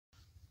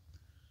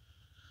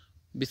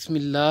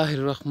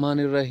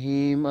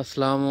बिस्मिल्लाहिर्रहमानिर्रहीम।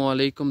 अस्सलाम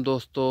वालेकुम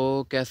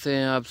दोस्तों, कैसे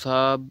हैं आप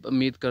सब।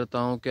 उम्मीद करता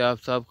हूं कि आप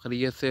सब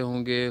खैरियत से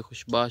होंगे,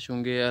 खुशबाश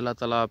होंगे। अल्लाह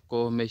ताला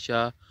आपको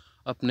हमेशा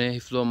अपने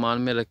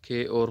हिफ्ज़-ओ-मान में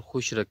रखे और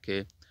खुश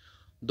रखे।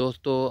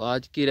 दोस्तों,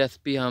 आज की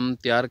रेसिपी हम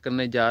तैयार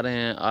करने जा रहे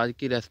हैं। आज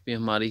की रेसिपी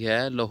हमारी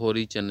है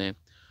लाहौरी चने।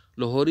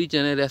 लाहौरी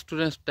चने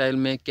रेस्टोरेंट स्टाइल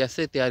में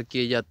कैसे तैयार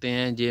किए जाते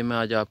हैं, ये मैं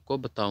आज आपको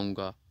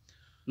बताऊँगा।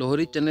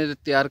 लाहौरी चने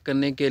तैयार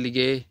करने के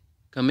लिए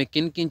हमें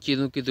किन किन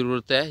चीज़ों की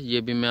ज़रूरत है,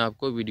 ये भी मैं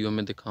आपको वीडियो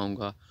में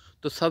दिखाऊंगा।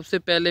 तो सबसे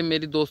पहले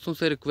मेरी दोस्तों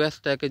से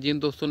रिक्वेस्ट है कि जिन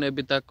दोस्तों ने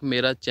अभी तक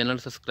मेरा चैनल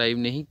सब्सक्राइब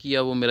नहीं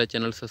किया, वो मेरा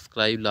चैनल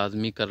सब्सक्राइब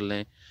लाजमी कर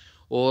लें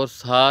और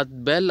साथ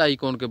बेल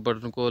आइकॉन के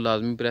बटन को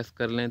लाजमी प्रेस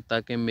कर लें,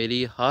 ताकि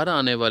मेरी हर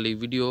आने वाली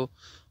वीडियो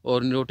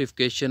और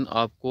नोटिफिकेशन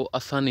आपको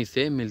आसानी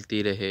से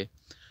मिलती रहे।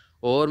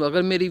 और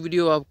अगर मेरी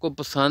वीडियो आपको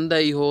पसंद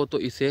आई हो तो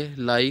इसे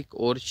लाइक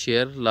और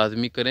शेयर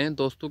लाजमी करें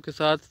दोस्तों के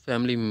साथ,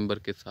 फैमिली मेम्बर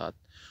के साथ।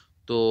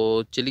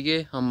 तो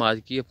चलिए हम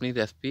आज की अपनी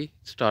रेसिपी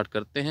स्टार्ट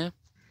करते हैं।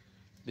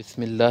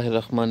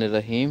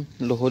 बिस्मिल्लाहिर्रहमानिर्रहीम।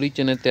 लाहौरी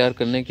चने तैयार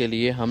करने के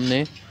लिए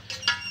हमने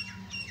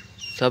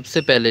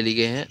सबसे पहले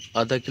लिए हैं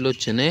आधा किलो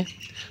चने,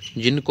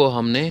 जिनको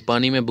हमने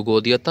पानी में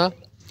भिगो दिया था।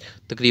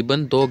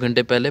 तकरीबन 2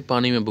 घंटे पहले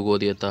पानी में भिगो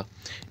दिया था।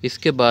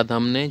 इसके बाद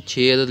हमने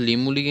 6 अदद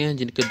लीमू लिए हैं,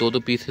 जिनके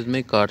 2-2 पीसेस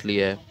में काट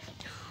लिया है।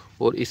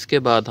 और इसके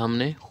बाद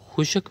हमने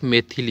खुश्क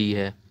मेथी ली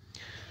है।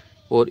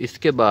 और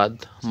इसके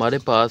बाद हमारे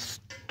पास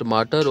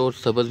टमाटर और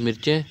सब्ज़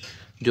मिर्चें,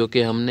 जो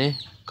कि हमने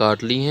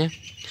काट ली हैं।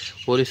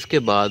 और इसके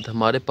बाद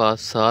हमारे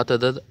पास 7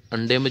 अदद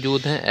अंडे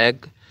मौजूद हैं,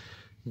 एग,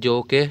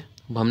 जो कि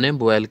हमने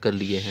बॉयल कर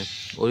लिए हैं।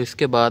 और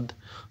इसके बाद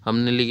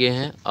हमने लिए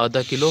हैं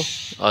आधा किलो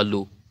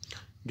आलू,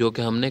 जो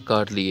कि हमने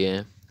काट लिए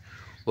हैं।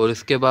 और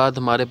इसके बाद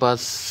हमारे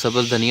पास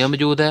सब्ज़ धनिया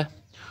मौजूद है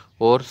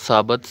और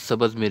साबुत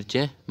सब्ज़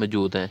मिर्चें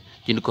मौजूद हैं,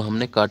 जिनको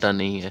हमने काटा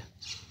नहीं है।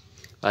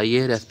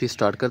 आइए रेसिपी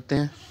स्टार्ट करते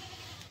हैं।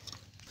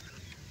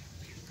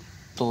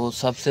 तो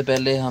सबसे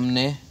पहले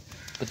हमने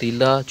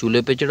पतीला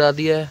चूल्हे पे चढ़ा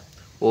दिया है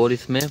और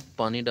इसमें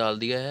पानी डाल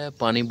दिया है।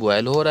 पानी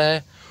बॉयल हो रहा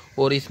है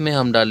और इसमें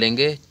हम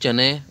डालेंगे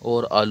चने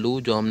और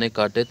आलू जो हमने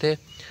काटे थे,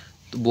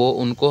 तो वो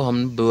उनको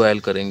हम बॉयल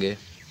करेंगे।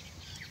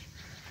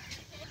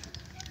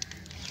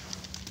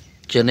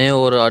 चने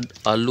और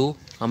आलू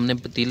हमने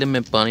पतीले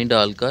में पानी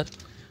डालकर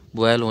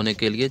बॉयल होने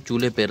के लिए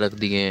चूल्हे पे रख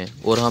दिए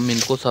हैं और हम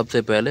इनको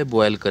सबसे पहले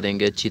बॉयल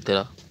करेंगे अच्छी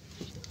तरह।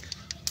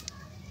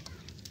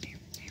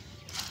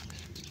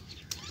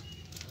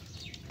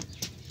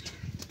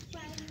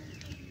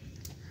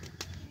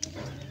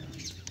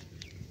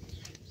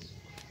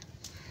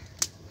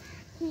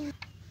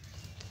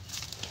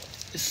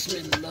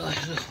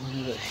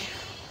 बिस्मिल्लाहिर्रहमानिर्रहीम।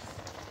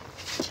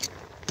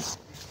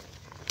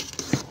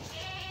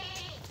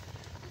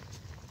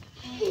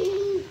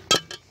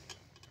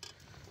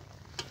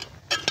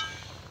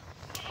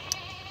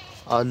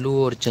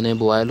 आलू और चने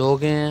बॉयल हो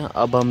गए हैं।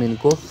 अब हम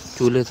इनको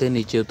चूल्हे से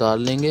नीचे उतार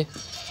लेंगे।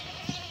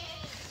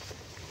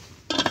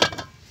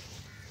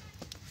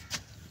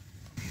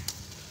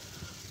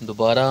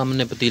 दोबारा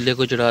हमने पतीले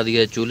को चढ़ा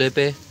दिया है चूल्हे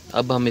पे।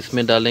 अब हम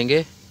इसमें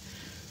डालेंगे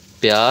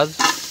प्याज।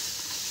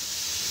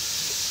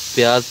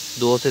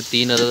 2 से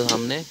 3 अदद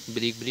हमने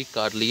बारीक बारीक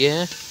काट लिए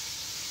हैं।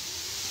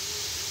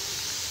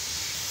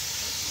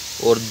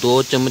 और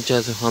 2 चम्मच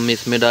हम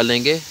इसमें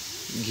डालेंगे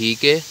घी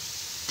के।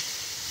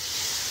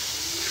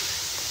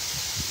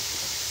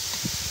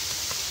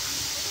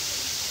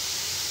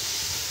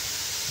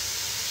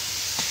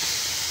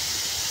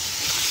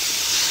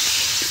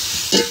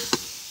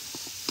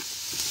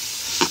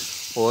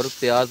 और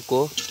प्याज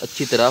को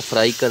अच्छी तरह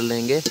फ्राई कर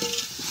लेंगे।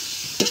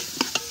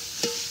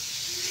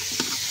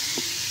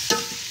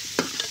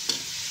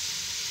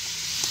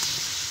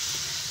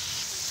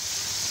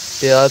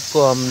 प्याज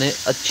को हमने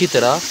अच्छी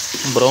तरह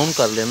ब्राउन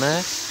कर लेना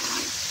है।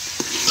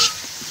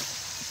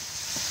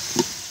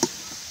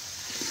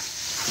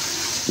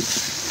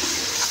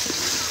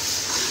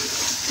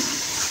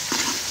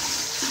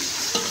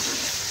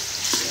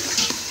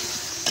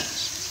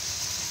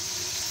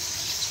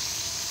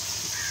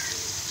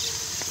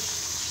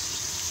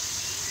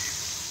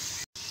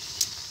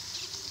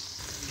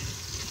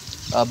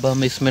 अब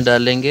हम इसमें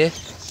डालेंगे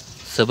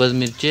सब्ज़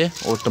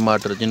मिर्चें और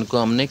टमाटर, जिनको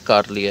हमने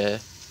काट लिया है।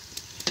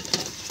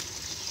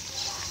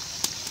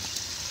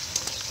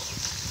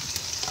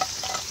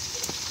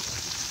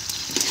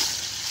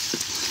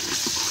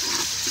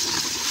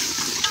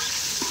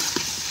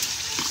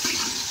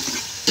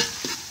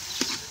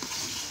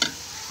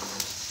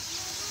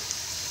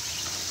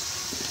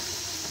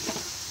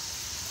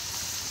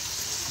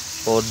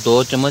 और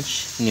 2 चम्मच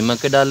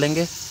नमक के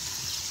डालेंगे।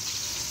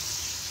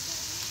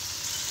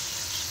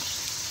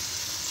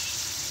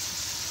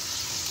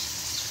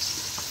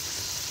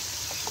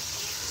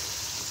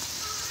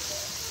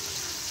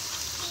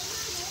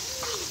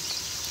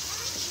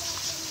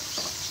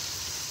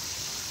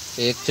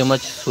 एक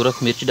चम्मच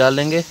सुरख मिर्च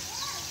डालेंगे।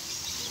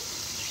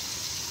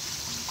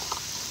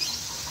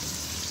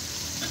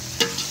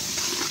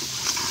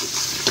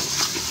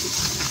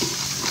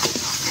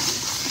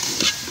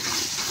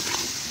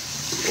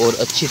 और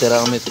अच्छी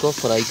तरह हम इसको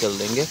फ्राई कर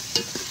लेंगे।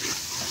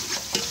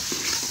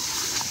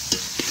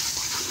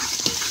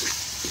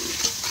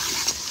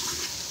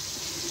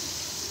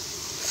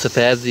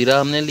 सफ़ेद ज़ीरा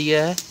हमने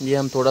लिया है, ये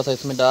हम थोड़ा सा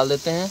इसमें डाल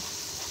देते हैं।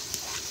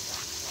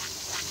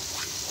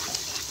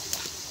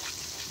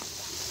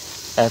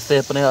 ऐसे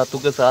अपने हाथों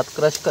के साथ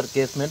क्रश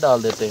करके इसमें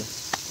डाल देते हैं।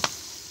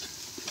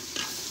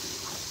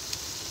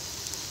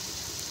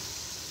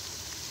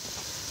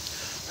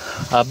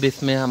 अब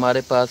इसमें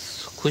हमारे पास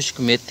खुश्क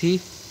मेथी,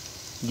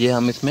 ये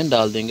हम इसमें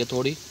डाल देंगे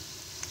थोड़ी।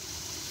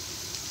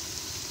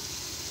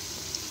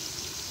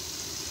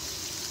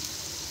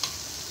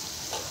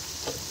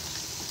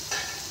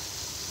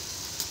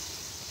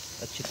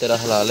 अच्छी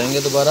तरह हिला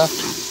लेंगे दोबारा।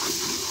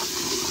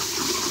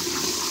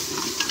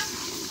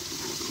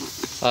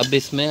 अब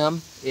इसमें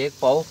हम 1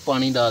 पाव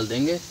पानी डाल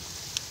देंगे।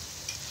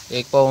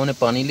 1 पाव हमने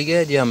पानी लिया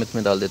है, ये हम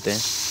इसमें डाल देते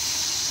हैं।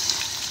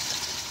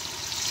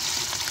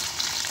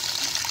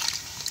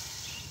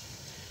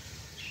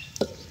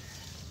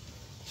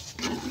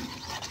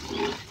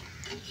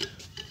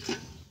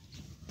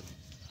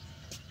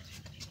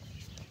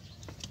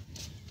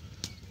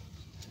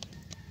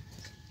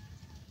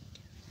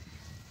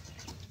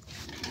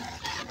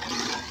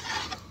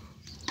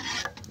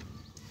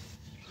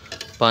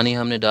 पानी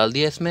हमने डाल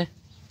दिया इसमें।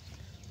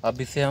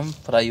 अब इसे हम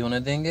फ्राई होने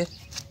देंगे।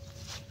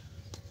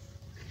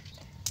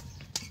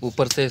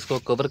 ऊपर से इसको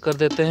कवर कर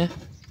देते हैं।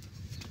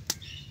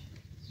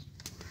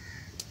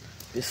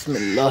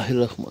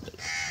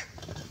 बिस्मिल्लाहिर्रहमानिर्रहीम।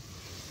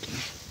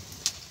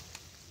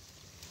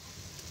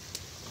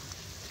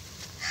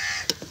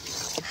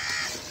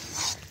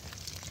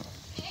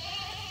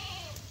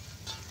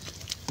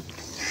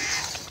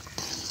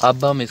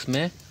 अब हम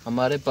इसमें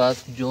हमारे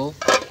पास जो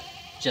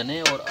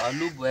चने और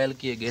आलू बॉयल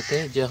किए गए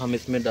थे, जो हम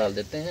इसमें डाल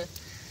देते हैं।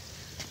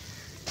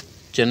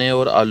 चने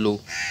और आलू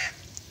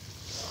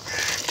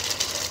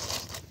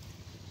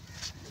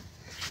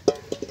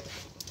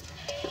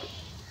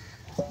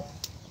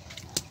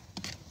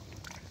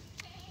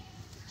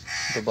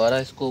दोबारा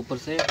इसको ऊपर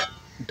से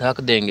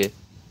ढक देंगे,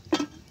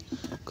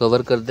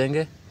 कवर कर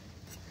देंगे।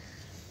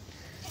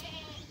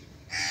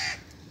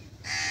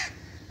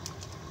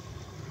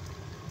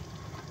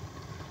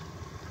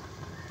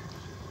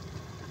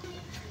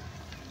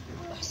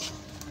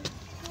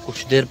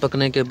 कुछ देर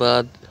पकने के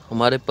बाद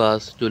हमारे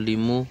पास जो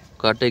लीमू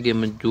काटे के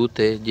मौजूद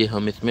थे, ये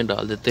हम इसमें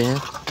डाल देते हैं।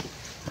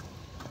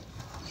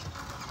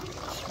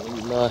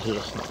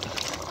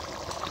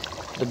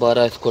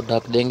 दोबारा इसको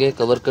ढक देंगे,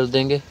 कवर कर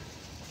देंगे।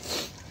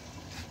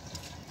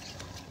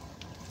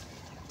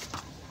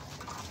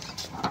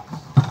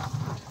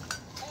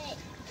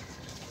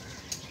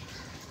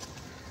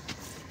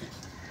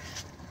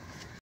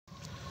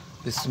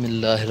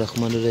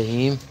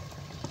 बिस्मिल्लाहिर्रहमानिर्रहीम।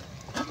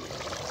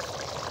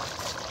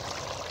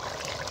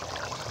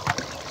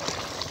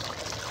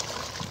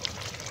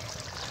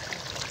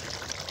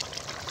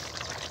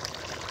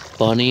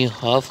 पानी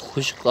हाफ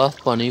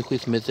पानी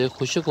इसमें से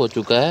खुश्क हो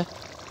चुका है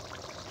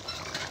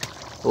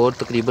और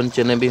तकरीबन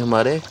चने भी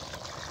हमारे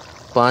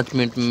 5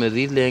 मिनट में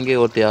मज़ीद लेंगे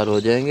और तैयार हो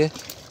जाएंगे।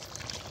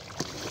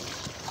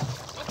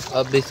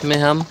 अब इसमें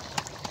हम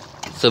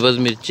सब्ज़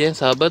मिर्चें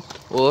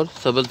साबुत और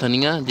सब्ज़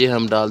धनिया ये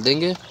हम डाल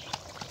देंगे।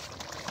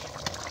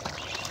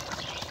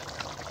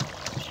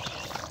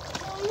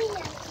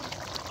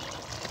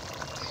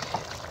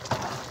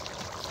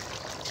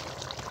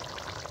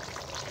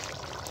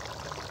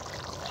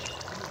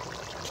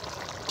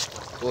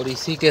 और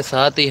इसी के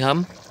साथ ही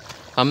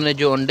हमने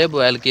जो अंडे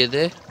बॉयल किए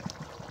थे,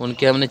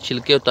 उनके हमने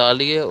छिलके उतार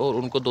लिए और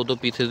उनको 2-2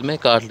 पीसेस में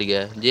काट लिया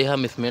है, ये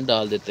हम इसमें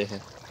डाल देते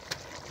हैं।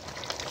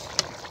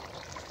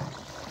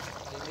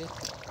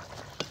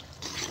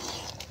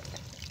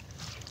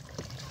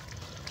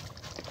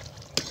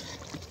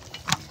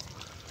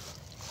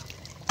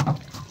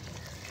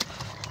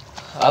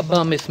 अब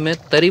हम इसमें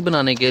तरी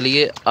बनाने के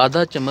लिए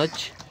आधा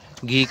चम्मच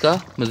घी का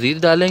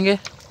मज़ीद डालेंगे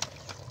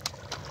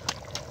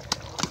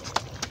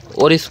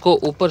और इसको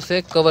ऊपर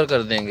से कवर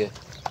कर देंगे।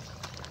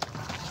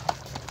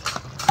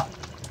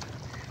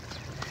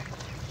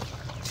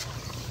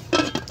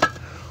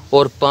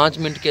 और 5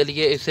 मिनट के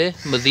लिए इसे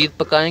मज़ीद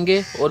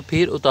पकाएंगे और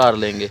फिर उतार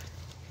लेंगे।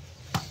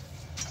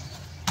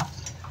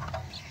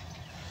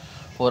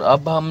 और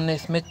अब हमने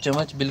इसमें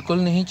चम्मच बिल्कुल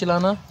नहीं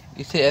चलाना,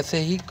 इसे ऐसे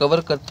ही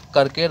कवर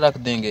करके रख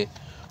देंगे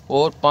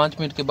और 5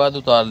 मिनट के बाद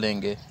उतार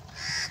लेंगे।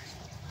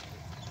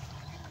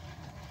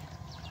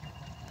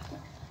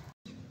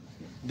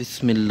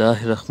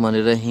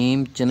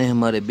 बिस्मिल्लाहिर्रहमानिर्रहीम। चने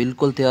हमारे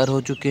बिल्कुल तैयार हो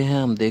चुके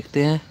हैं, हम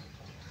देखते हैं।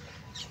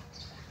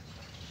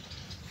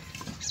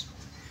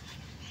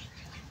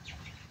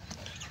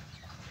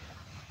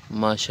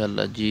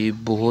 माशाल्लाह जी,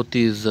 बहुत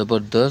ही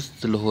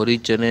ज़बरदस्त लाहौरी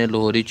चने,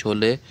 लाहौरी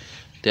छोले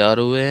तैयार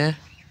हुए हैं।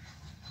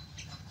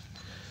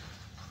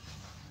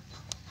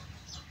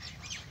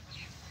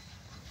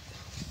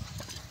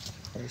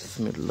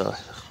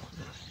 बिस्मिल्लाह।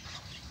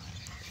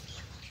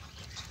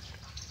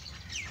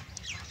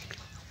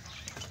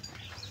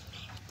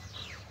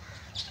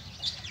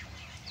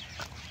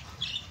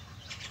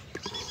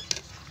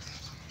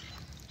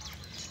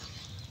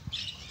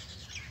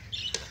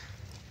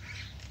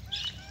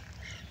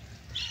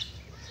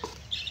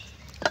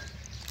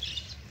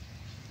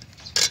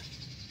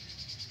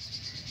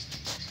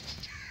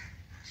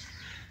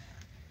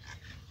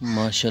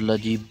 माशाल्लाह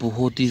जी,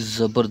 बहुत ही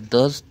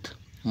ज़बरदस्त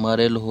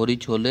हमारे लाहौरी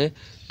छोले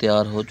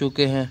तैयार हो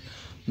चुके हैं।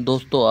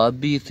 दोस्तों आप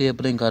भी इसे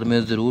अपने घर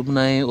में ज़रूर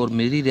बनाएं और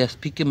मेरी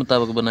रेसिपी के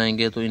मुताबिक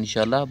बनाएंगे तो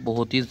इंशाल्लाह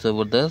बहुत ही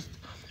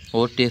ज़बरदस्त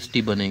और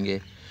टेस्टी बनेंगे।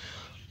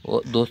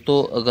 और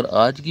दोस्तों अगर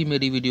आज की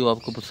मेरी वीडियो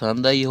आपको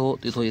पसंद आई हो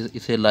तो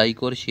इसे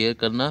लाइक और शेयर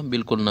करना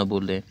बिल्कुल ना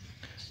भूलें।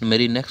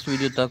 मेरी नेक्स्ट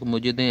वीडियो तक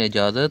मुझे दें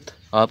इजाज़त।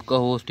 आपका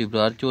होस्ट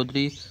इब्रार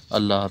चौधरी।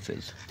 अल्लाह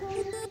हाफिज़।